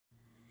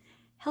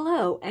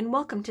Hello and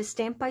welcome to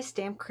Stamp by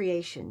Stamp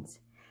Creations.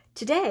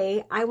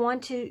 Today I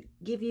want to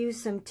give you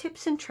some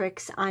tips and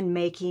tricks on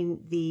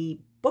making the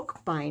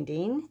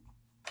bookbinding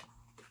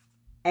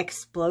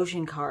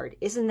explosion card.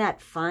 Isn't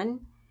that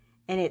fun?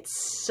 And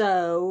it's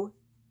so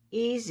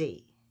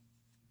easy.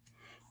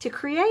 To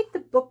create the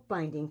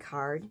bookbinding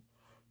card,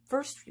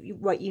 first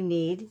what you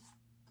need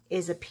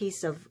is a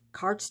piece of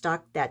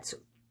cardstock that's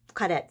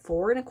cut at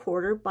 4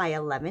 1/4 by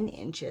 11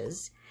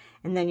 inches,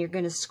 and then you're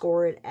going to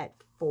score it at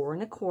 4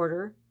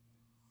 1/4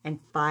 and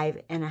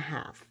 5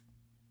 1/2.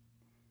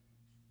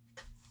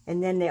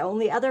 And then the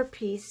only other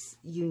piece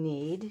you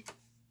need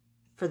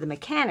for the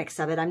mechanics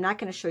of it, I'm not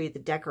going to show you the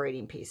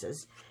decorating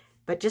pieces,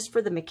 but just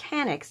for the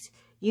mechanics,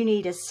 you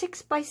need a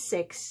 6 by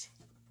 6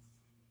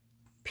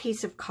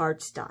 piece of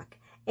cardstock.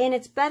 And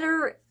it's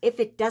better if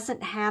it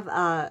doesn't have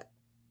a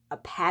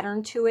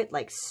pattern to it,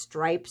 like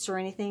stripes or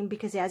anything,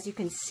 because as you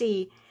can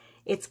see,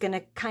 it's going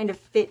to kind of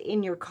fit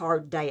in your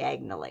card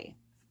diagonally.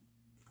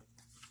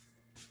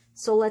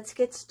 So let's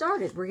get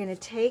started. We're going to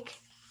take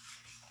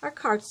our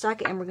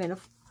cardstock and we're going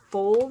to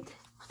fold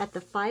at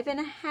the 5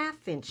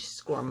 1/2 inch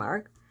score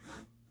mark.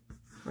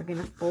 We're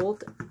going to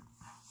fold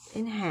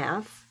in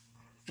half,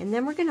 and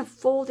then we're going to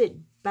fold it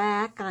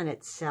back on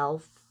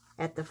itself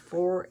at the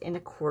 4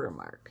 1/4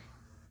 mark.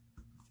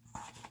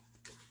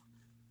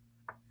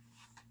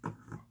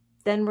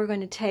 Then we're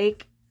going to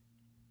take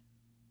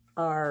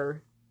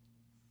our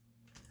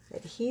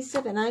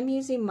adhesive, and I'm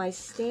using my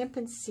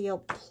Stampin' Seal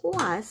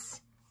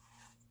Plus,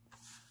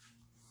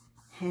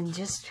 and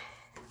just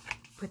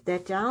put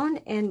that down,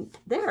 and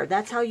there,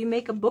 that's how you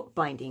make a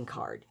bookbinding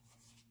card.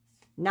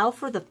 Now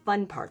for the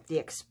fun part, the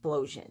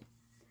explosion.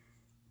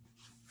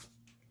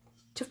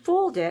 To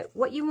fold it,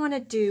 what you want to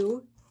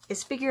do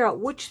is figure out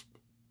which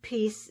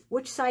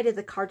side of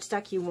the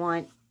cardstock you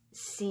want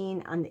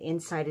seen on the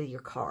inside of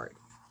your card.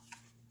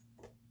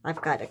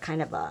 I've got a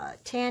kind of a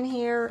tan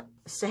here,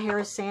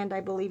 Sahara sand, I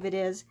believe it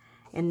is,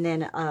 and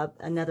then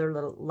another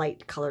little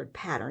light colored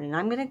pattern. And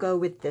I'm going to go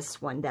with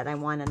this one that I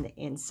want on the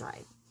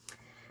inside.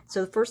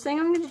 So the first thing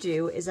I'm going to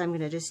do is I'm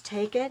going to just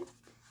take it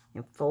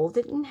and fold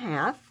it in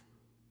half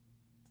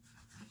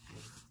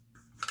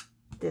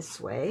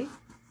this way,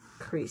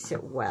 crease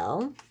it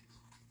well.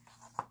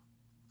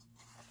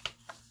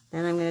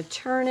 Then I'm going to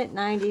turn it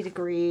 90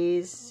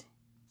 degrees,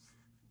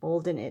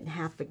 folding it in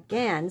half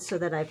again so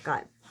that I've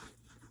got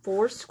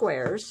 4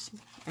 squares.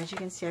 As you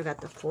can see, I've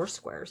got the 4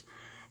 squares.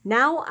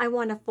 Now I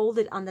want to fold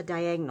it on the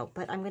diagonal,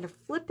 but I'm going to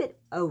flip it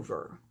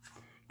over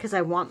because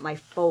I want my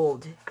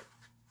fold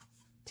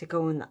to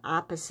go in the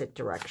opposite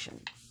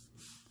direction.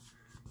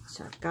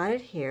 So I've got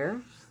it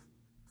here.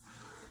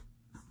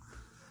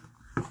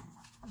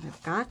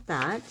 I've got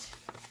that.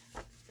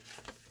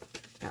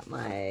 Got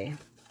my,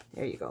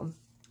 there you go.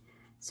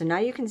 So now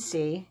you can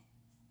see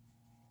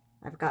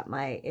I've got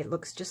my, it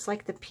looks just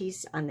like the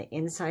piece on the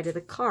inside of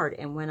the card.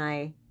 And when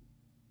I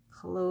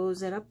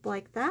close it up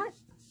like that,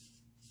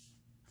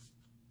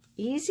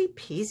 easy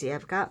peasy,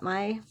 I've got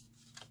my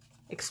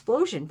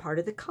explosion part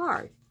of the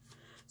card.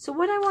 So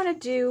what I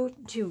want to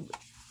do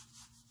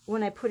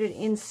when I put it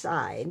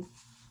inside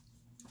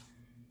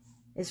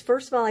is,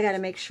 first of all, I got to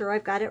make sure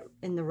I've got it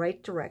in the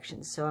right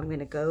direction. So I'm going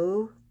to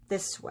go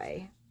this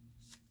way.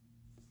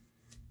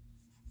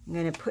 I'm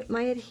going to put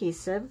my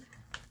adhesive.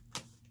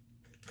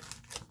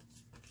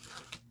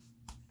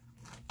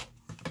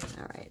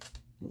 All right,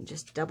 and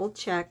just double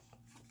check.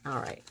 All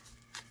right.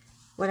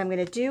 What I'm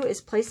going to do is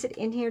place it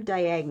in here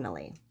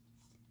diagonally.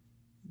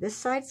 This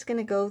side's going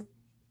to go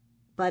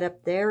butt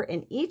up there,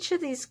 and each of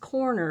these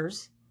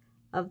corners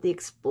of the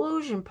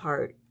explosion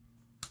part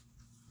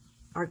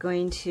are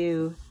going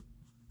to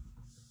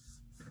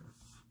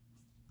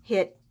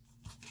hit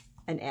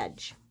an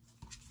edge.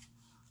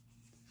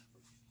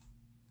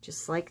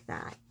 Just like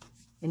that.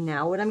 And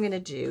now what I'm going to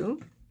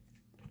do,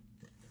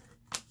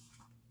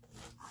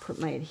 put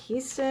my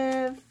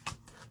adhesive,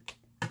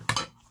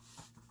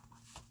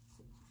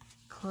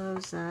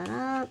 close that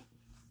up.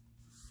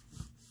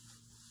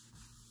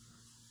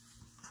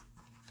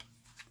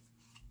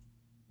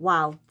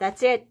 Wow,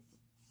 that's it.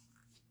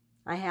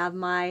 I have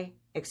my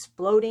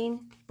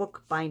exploding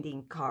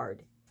bookbinding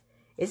card.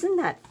 Isn't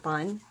that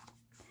fun?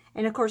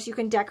 And of course, you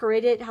can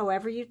decorate it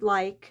however you'd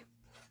like.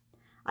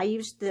 I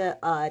used the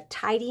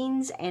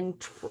tidings and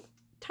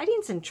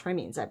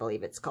trimmings, I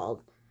believe it's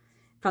called,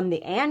 from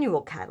the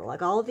annual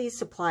catalog. All of these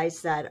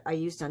supplies that I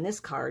used on this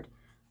card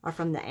are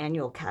from the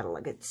annual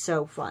catalog. It's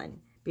so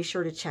fun. Be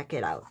sure to check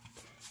it out.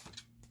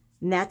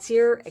 And that's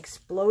your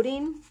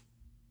exploding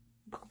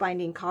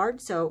bookbinding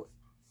card. So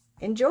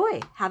enjoy.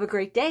 Have a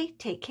great day.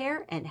 Take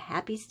care and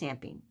happy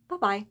stamping.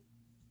 Bye-bye.